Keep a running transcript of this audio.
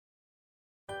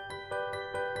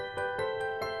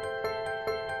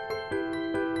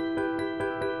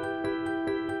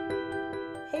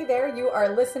there, you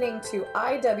are listening to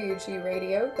IWG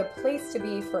Radio, the place to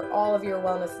be for all of your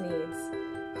wellness needs.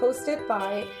 Hosted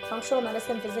by functional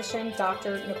medicine physician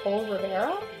Dr. Nicole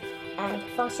Rivera and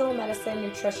functional medicine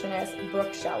nutritionist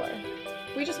Brooke Scheller.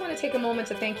 We just want to take a moment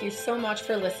to thank you so much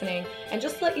for listening and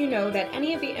just let you know that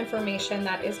any of the information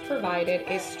that is provided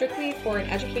is strictly for an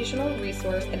educational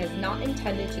resource and is not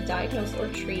intended to diagnose or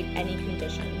treat any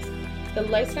conditions. The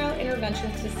lifestyle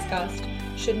interventions discussed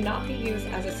should not be used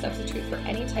as a substitute for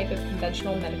any type of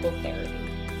conventional medical therapy.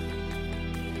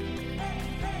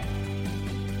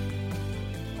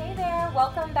 Hey there,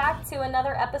 welcome back to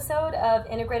another episode of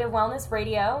Integrative Wellness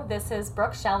Radio. This is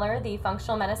Brooke Scheller, the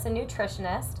functional medicine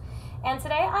nutritionist, and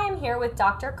today I am here with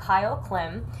Dr. Kyle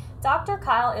Klim. Dr.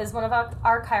 Kyle is one of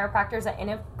our chiropractors at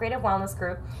Integrative Wellness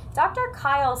Group. Dr.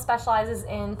 Kyle specializes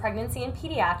in pregnancy and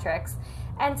pediatrics,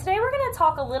 and today we're going to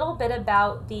talk a little bit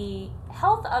about the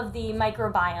health of the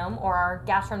microbiome or our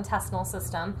gastrointestinal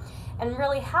system and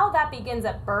really how that begins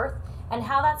at birth and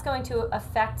how that's going to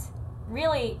affect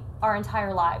really our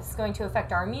entire lives. It's going to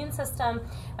affect our immune system,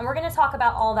 and we're going to talk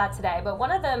about all that today. But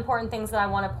one of the important things that I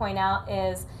want to point out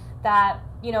is that,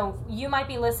 you know, you might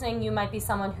be listening, you might be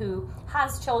someone who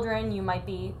has children, you might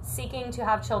be seeking to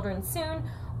have children soon,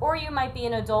 or you might be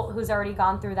an adult who's already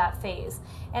gone through that phase.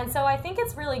 And so I think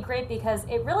it's really great because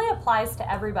it really applies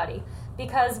to everybody,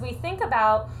 because we think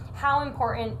about how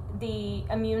important the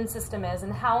immune system is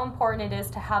and how important it is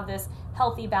to have this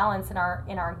healthy balance in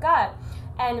our gut.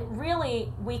 And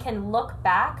really, we can look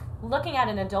back, looking at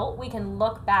an adult, we can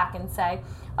look back and say,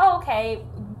 oh, okay,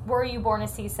 were you born a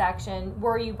C-section?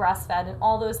 Were you breastfed? And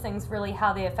all those things, really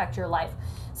how they affect your life.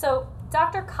 So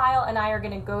Dr. Kyle and I are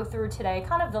going to go through today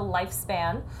kind of the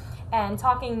lifespan and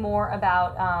talking more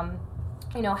about,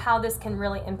 how this can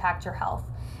really impact your health.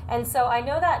 And so I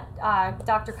know that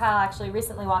Dr. Kyle actually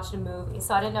recently watched a movie,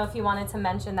 so I didn't know if you wanted to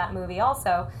mention that movie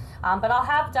also. But I'll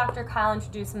have Dr. Kyle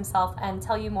introduce himself and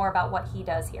tell you more about what he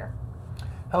does here.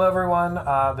 Hello, everyone.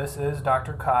 This is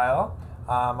Dr. Kyle.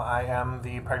 I am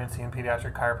the pregnancy and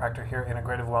pediatric chiropractor here at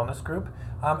Integrative Wellness Group.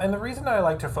 And the reason I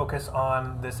like to focus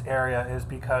on this area is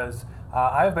because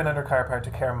I have been under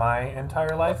chiropractic care my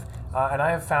entire life, and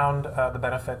I have found the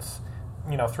benefits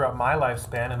throughout my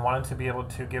lifespan and wanted to be able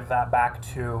to give that back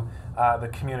to the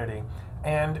community.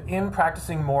 And in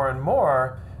practicing more and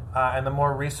more, and the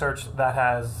more research that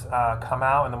has come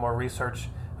out and the more research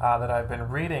that I've been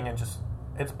reading, and just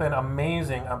it's been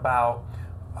amazing about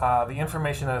the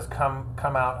information that has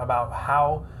come out about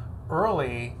how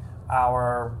early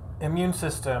our immune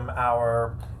system,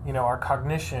 our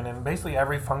cognition, and basically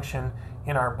every function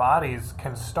in our bodies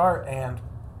can start. And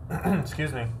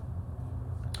excuse me,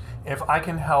 if I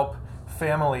can help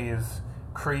families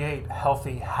create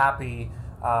healthy, happy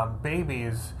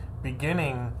babies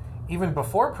beginning even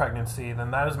before pregnancy,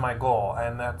 then that is my goal,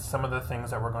 and that's some of the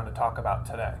things that we're going to talk about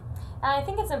today. And I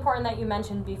think it's important that you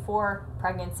mentioned before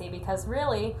pregnancy, because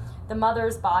really the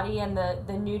mother's body and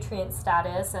the nutrient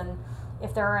status, and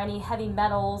if there are any heavy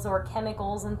metals or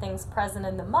chemicals and things present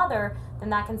in the mother, then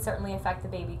that can certainly affect the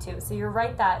baby too. So you're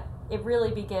right that it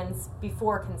really begins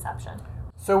before conception.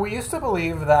 So we used to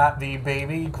believe that the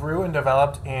baby grew and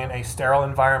developed in a sterile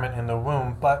environment in the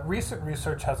womb, but recent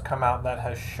research has come out that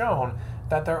has shown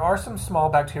that there are some small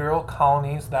bacterial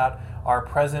colonies that are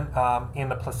present in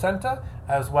the placenta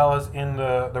as well as in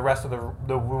the rest of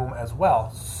the womb as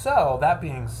well. So that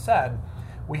being said,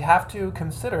 we have to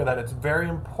consider that it's very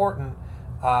important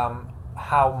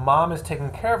how mom is taking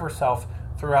care of herself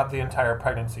throughout the entire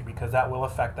pregnancy, because that will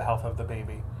affect the health of the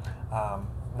baby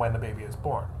when the baby is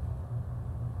born.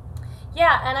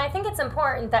 Yeah, and I think it's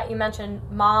important that you mention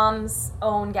mom's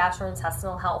own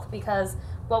gastrointestinal health, because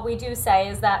what we do say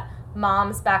is that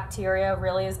mom's bacteria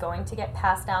really is going to get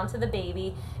passed down to the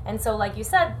baby. And so like you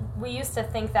said, we used to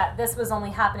think that this was only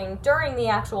happening during the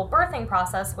actual birthing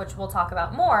process, which we'll talk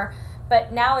about more,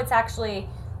 but now it's actually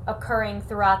occurring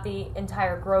throughout the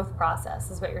entire growth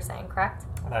process, is what you're saying, correct?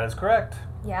 That is correct.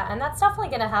 Yeah, and that's definitely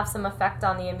going to have some effect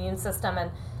on the immune system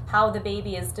and how the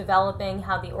baby is developing,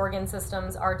 how the organ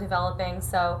systems are developing.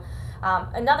 So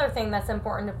another thing that's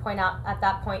important to point out at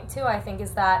that point too, I think,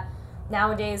 is that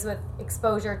nowadays with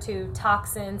exposure to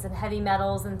toxins and heavy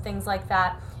metals and things like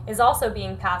that is also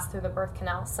being passed through the birth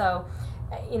canal. So,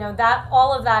 that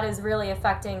all of that is really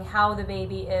affecting how the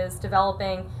baby is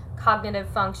developing, cognitive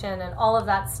function, and all of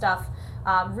that stuff,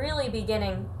 really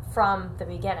beginning from the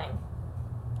beginning.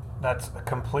 That's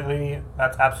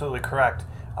absolutely correct.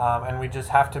 And we just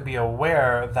have to be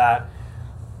aware that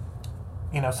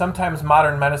sometimes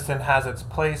modern medicine has its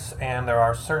place, and there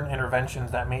are certain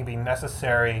interventions that may be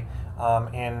necessary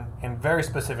in very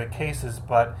specific cases,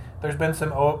 but there's been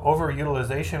some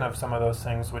overutilization of some of those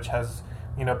things, which has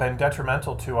been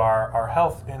detrimental to our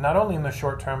health, and not only in the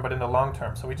short term but in the long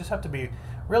term. So we just have to be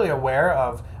really aware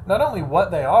of not only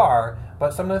what they are,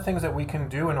 but some of the things that we can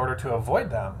do in order to avoid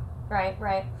them.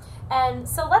 Right. And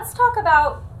so let's talk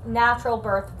about natural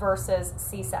birth versus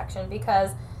C-section,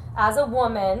 because as a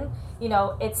woman,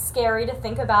 it's scary to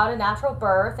think about a natural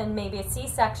birth, and maybe a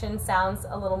C-section sounds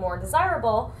a little more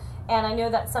desirable. And I know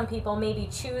that some people maybe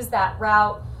choose that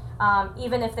route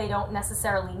even if they don't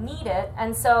necessarily need it.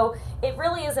 And so it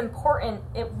really is important.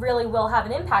 It really will have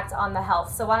an impact on the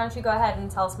health. So why don't you go ahead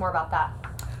and tell us more about that?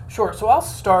 Sure. So I'll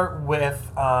start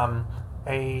with a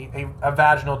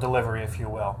vaginal delivery, if you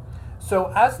will.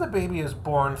 So as the baby is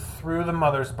born through the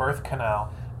mother's birth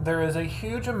canal, there is a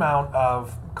huge amount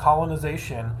of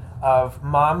colonization of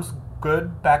mom's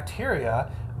good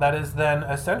bacteria that is then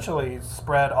essentially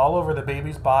spread all over the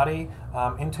baby's body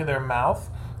into their mouth,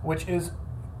 which is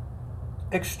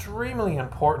extremely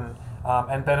important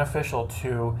and beneficial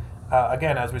to,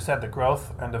 again, as we said, the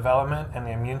growth and development and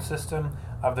the immune system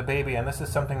of the baby. And this is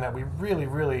something that we really,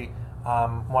 really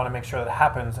want to make sure that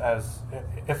happens,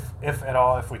 if at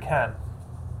all, if we can.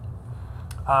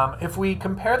 If we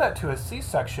compare that to a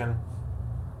C-section,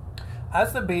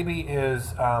 as the baby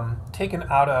is taken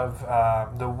out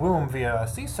of the womb via a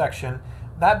C-section,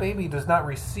 that baby does not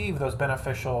receive those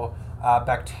beneficial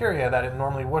bacteria that it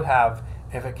normally would have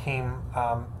if it came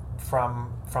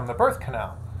from the birth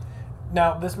canal.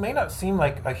 Now, this may not seem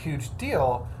like a huge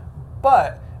deal,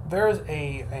 but there is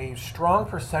a strong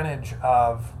percentage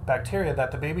of bacteria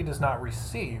that the baby does not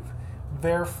receive.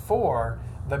 Therefore,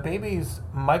 the baby's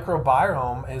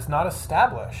microbiome is not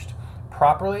established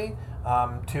properly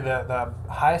to the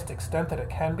highest extent that it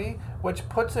can be, which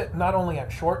puts it not only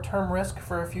at short-term risk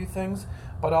for a few things,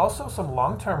 but also some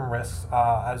long-term risks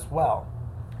as well.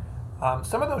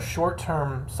 Some of those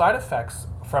short-term side effects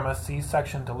from a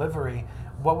C-section delivery,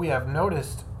 what we have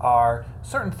noticed are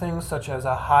certain things such as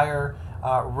a higher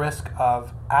risk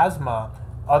of asthma,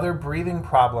 other breathing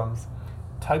problems,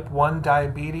 type 1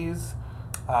 diabetes,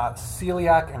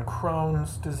 celiac and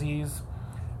Crohn's disease.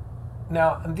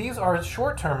 Now, these are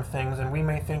short-term things, and we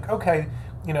may think, okay,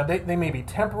 they may be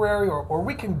temporary, or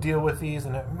we can deal with these,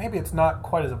 and maybe it's not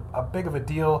quite as a big of a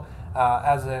deal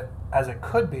as it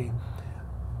could be.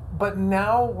 But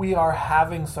now we are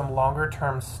having some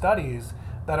longer-term studies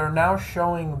that are now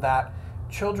showing that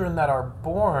children that are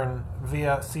born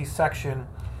via C-section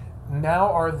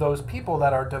now are those people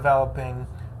that are developing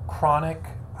chronic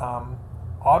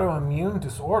autoimmune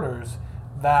disorders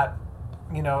that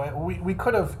we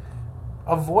could have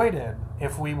avoided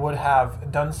if we would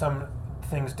have done some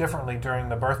things differently during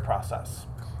the birth process.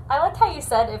 I liked how you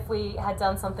said if we had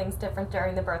done some things different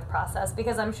during the birth process,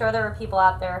 because I'm sure there are people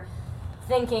out there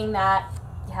thinking that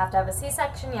you have to have a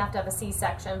C-section, you have to have a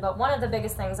C-section. But one of the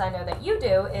biggest things I know that you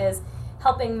do is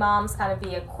helping moms kind of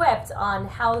be equipped on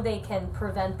how they can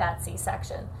prevent that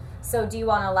C-section. So do you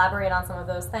want to elaborate on some of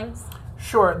those things?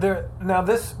 Sure. Now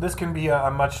this can be a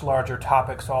much larger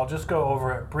topic, so I'll just go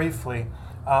over it briefly.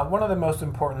 One of the most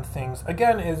important things,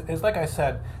 again, is like I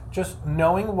said, just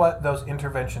knowing what those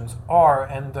interventions are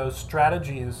and those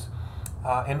strategies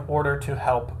in order to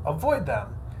help avoid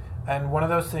them. And one of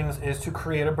those things is to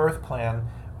create a birth plan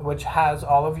which has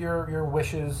all of your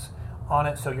wishes on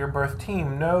it, so your birth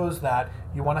team knows that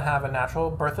you want to have a natural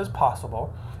birth as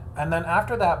possible. And then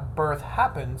after that birth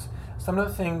happens, some of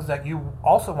the things that you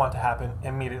also want to happen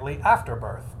immediately after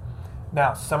birth.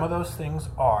 Now, some of those things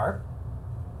are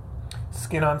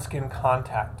skin-on-skin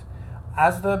contact.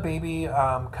 As the baby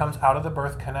comes out of the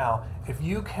birth canal, if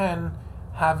you can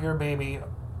have your baby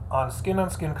on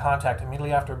skin-on-skin contact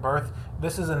immediately after birth,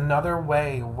 this is another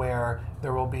way where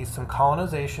there will be some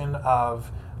colonization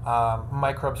of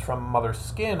microbes from mother's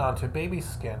skin onto baby's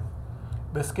skin.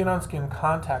 The skin-on-skin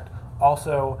contact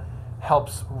also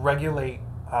helps regulate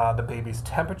the baby's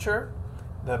temperature,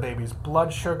 the baby's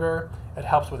blood sugar. It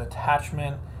helps with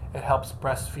attachment. It helps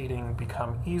breastfeeding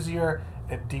become easier.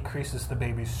 It decreases the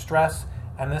baby's stress,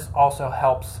 and this also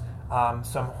helps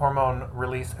some hormone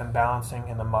release and balancing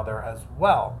in the mother as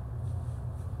well.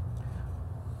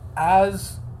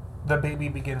 As the baby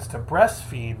begins to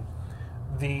breastfeed,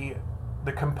 the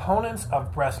components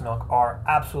of breast milk are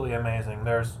absolutely amazing.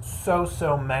 There's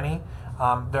so many.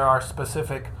 There are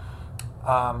specific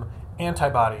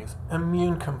antibodies,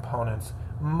 immune components,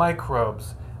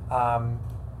 microbes,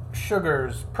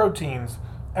 sugars, proteins,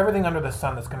 everything under the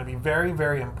sun that's going to be very,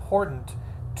 very important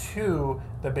to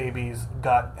the baby's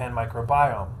gut and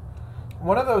microbiome.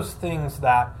 one of those things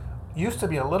that used to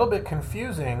be a little bit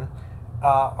confusing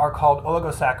are called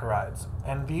oligosaccharides.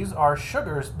 And these are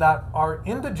sugars that are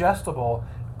indigestible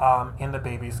in the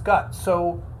baby's gut.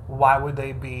 So why would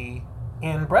they be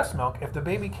in breast milk if the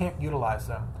baby can't utilize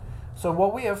them? So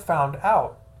what we have found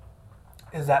out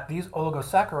is that these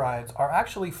oligosaccharides are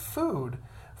actually food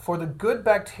for the good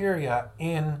bacteria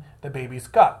in the baby's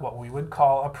gut, what we would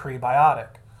call a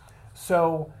prebiotic.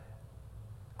 So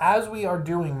as we are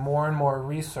doing more and more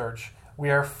research, we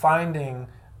are finding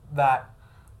that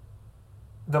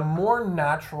the more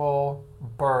natural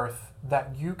birth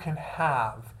that you can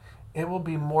have, it will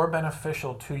be more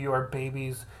beneficial to your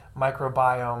baby's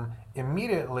microbiome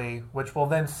immediately, which will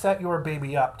then set your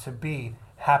baby up to be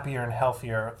happier and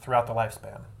healthier throughout the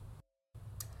lifespan.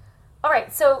 All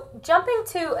right, so jumping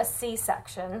to a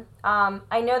C-section,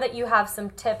 I know that you have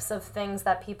some tips of things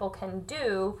that people can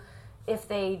do if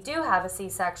they do have a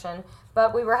C-section,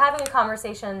 but we were having a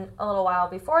conversation a little while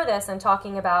before this and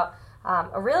talking about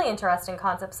a really interesting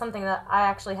concept, something that I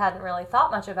actually hadn't really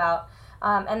thought much about,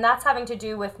 and that's having to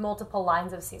do with multiple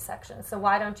lines of C-section. So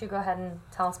why don't you go ahead and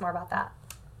tell us more about that?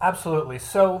 Absolutely.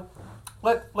 So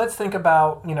let's think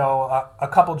about, a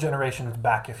couple generations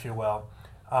back, if you will.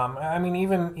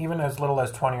 Even as little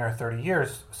as 20 or 30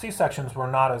 years, C-sections were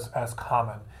not as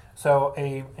common. So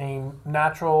a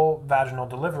natural vaginal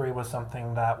delivery was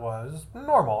something that was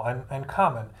normal and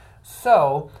common.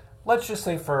 So let's just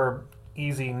say, for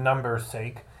easy numbers'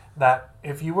 sake, that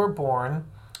if you were born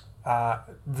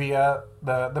via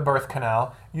the birth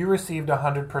canal, you received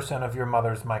 100% of your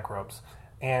mother's microbes,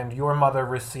 and your mother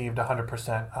received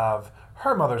 100% of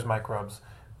her mother's microbes.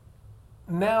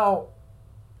 Now,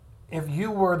 if you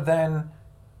were then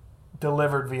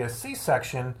delivered via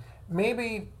C-section,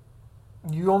 maybe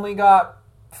you only got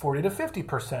 40 to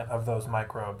 50% of those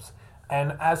microbes.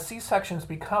 And as C-sections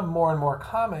become more and more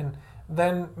common,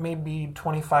 then maybe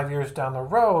 25 years down the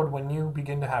road, when you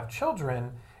begin to have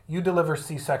children, you deliver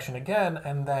C-section again,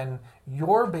 and then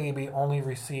your baby only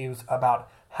receives about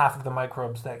half of the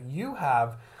microbes that you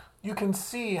have. You can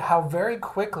see how very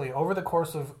quickly, over the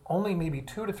course of only maybe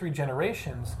 2 to 3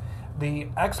 generations, the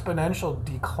exponential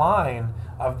decline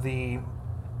of the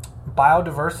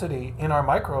biodiversity in our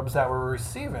microbes that we're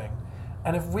receiving.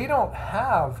 And if we don't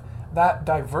have that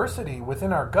diversity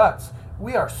within our guts,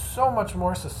 we are so much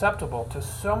more susceptible to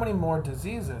so many more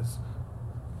diseases.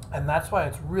 And that's why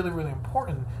it's really, really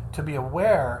important to be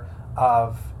aware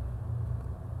of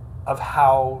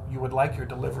how you would like your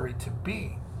delivery to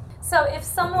be. So if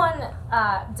someone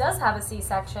does have a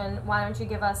C-section, why don't you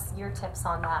give us your tips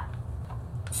on that?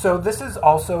 So this is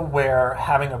also where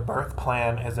having a birth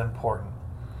plan is important.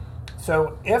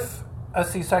 So if a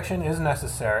C-section is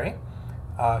necessary,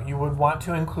 you would want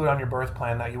to include on your birth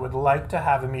plan that you would like to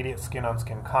have immediate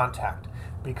skin-on-skin contact,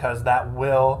 because that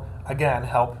will, again,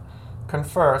 help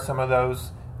confer some of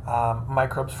those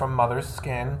microbes from mother's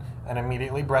skin and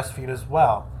immediately breastfeed as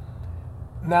well.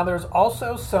 Now, there's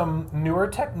also some newer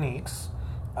techniques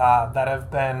that have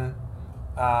been,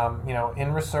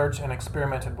 in research and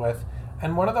experimented with,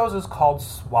 and one of those is called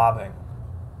swabbing.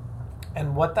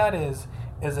 And what that is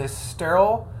a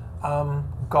sterile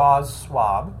gauze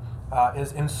swab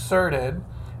is inserted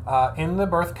in the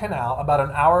birth canal about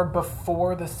an hour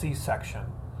before the C-section.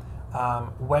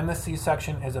 When the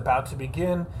C-section is about to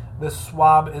begin, the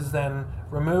swab is then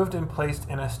removed and placed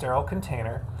in a sterile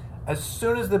container. As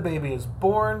soon as the baby is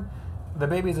born, the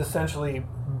baby is essentially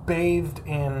bathed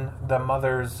in the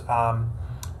mother's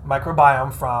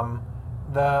microbiome from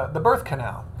the birth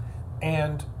canal.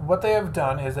 And what they have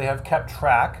done is they have kept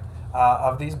track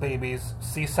of these babies,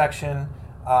 C-section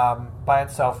by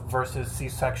itself versus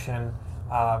C-section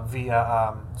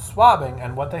via swabbing.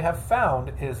 And what they have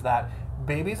found is that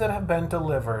babies that have been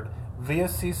delivered via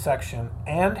C-section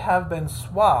and have been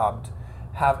swabbed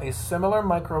have a similar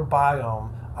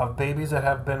microbiome of babies that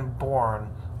have been born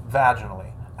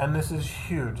vaginally. And this is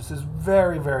huge. This is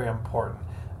very, very important.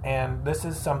 And this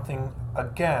is something,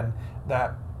 again,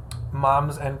 that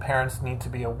moms and parents need to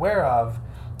be aware of.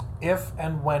 If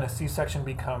and when a C-section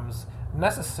becomes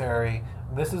necessary,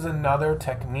 this is another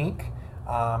technique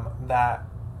that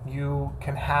you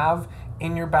can have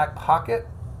in your back pocket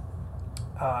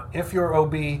if your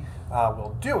OB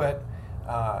will do it,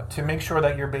 to make sure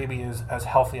that your baby is as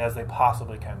healthy as they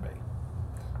possibly can be.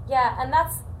 Yeah, and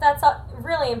that's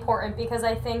really important, because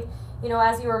I think,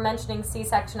 as you were mentioning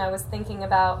C-section, I was thinking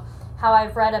about how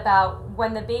I've read about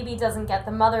when the baby doesn't get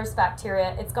the mother's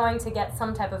bacteria, it's going to get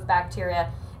some type of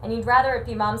bacteria. And you'd rather it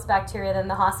be mom's bacteria than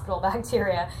the hospital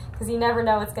bacteria, because you never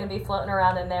know what's going to be floating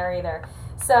around in there either.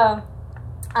 So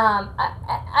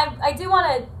I do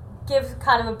want to give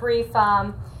kind of a brief,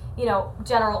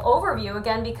 general overview,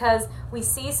 again, because we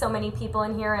see so many people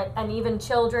in here, and even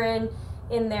children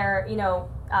in their,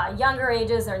 younger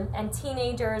ages and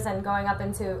teenagers and going up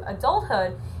into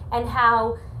adulthood, and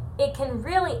how it can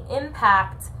really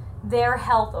impact their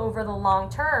health over the long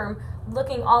term,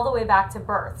 looking all the way back to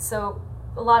birth. So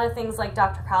a lot of things like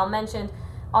Dr. Kyle mentioned,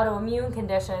 autoimmune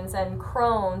conditions and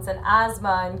Crohn's and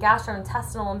asthma and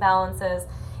gastrointestinal imbalances,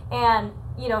 and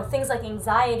things like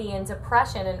anxiety and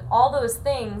depression, and all those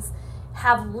things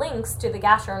have links to the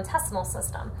gastrointestinal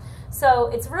system. So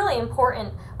it's really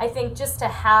important, I think, just to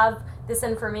have this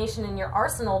information in your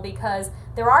arsenal, because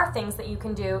there are things that you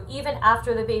can do even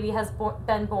after the baby has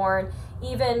been born,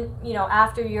 even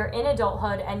after you're in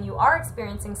adulthood and you are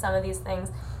experiencing some of these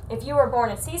things. If you were born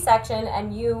a C-section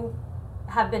and you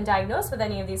have been diagnosed with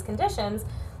any of these conditions,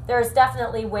 there's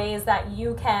definitely ways that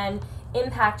you can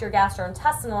impact your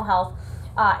gastrointestinal health.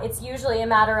 It's usually a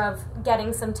matter of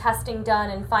getting some testing done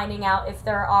and finding out if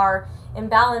there are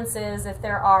imbalances, if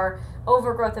there are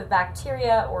overgrowth of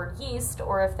bacteria or yeast,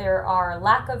 or if there are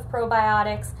lack of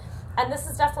probiotics. And this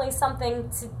is definitely something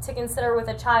to consider with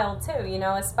a child too,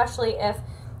 especially if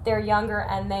they're younger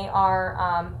and they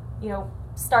are,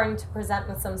 starting to present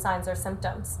with some signs or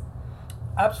symptoms.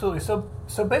 Absolutely.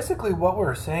 So basically what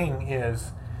we're saying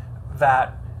is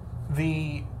that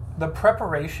the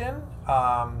preparation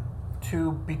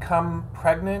to become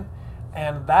pregnant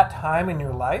and that time in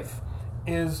your life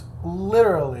is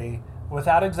literally,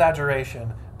 without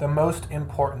exaggeration, the most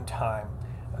important time,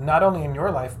 not only in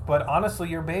your life, but honestly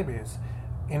your baby's.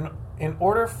 In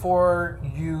order for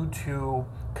you to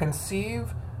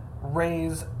conceive,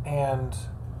 raise, and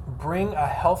bring a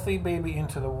healthy baby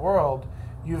into the world,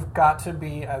 you've got to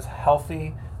be as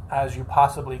healthy as you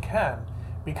possibly can.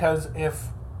 Because if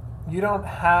you don't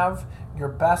have your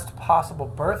best possible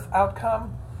birth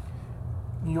outcome,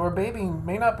 your baby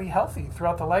may not be healthy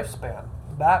throughout the lifespan.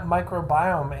 That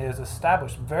microbiome is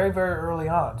established very, very early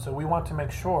on. So we want to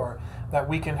make sure that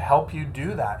we can help you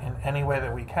do that in any way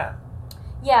that we can.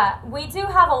 Yeah, we do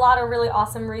have a lot of really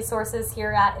awesome resources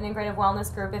here at Integrative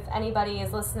Wellness Group. If anybody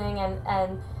is listening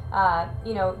and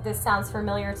this sounds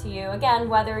familiar to you, again,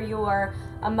 whether you are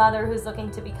a mother who's looking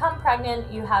to become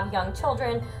pregnant, you have young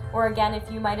children, or again,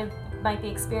 if you might be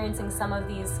experiencing some of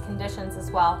these conditions as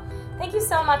well. Thank you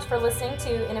so much for listening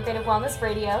to Integrative Wellness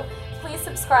Radio. Please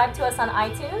subscribe to us on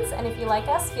iTunes, and if you like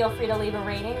us, feel free to leave a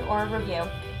rating or a review.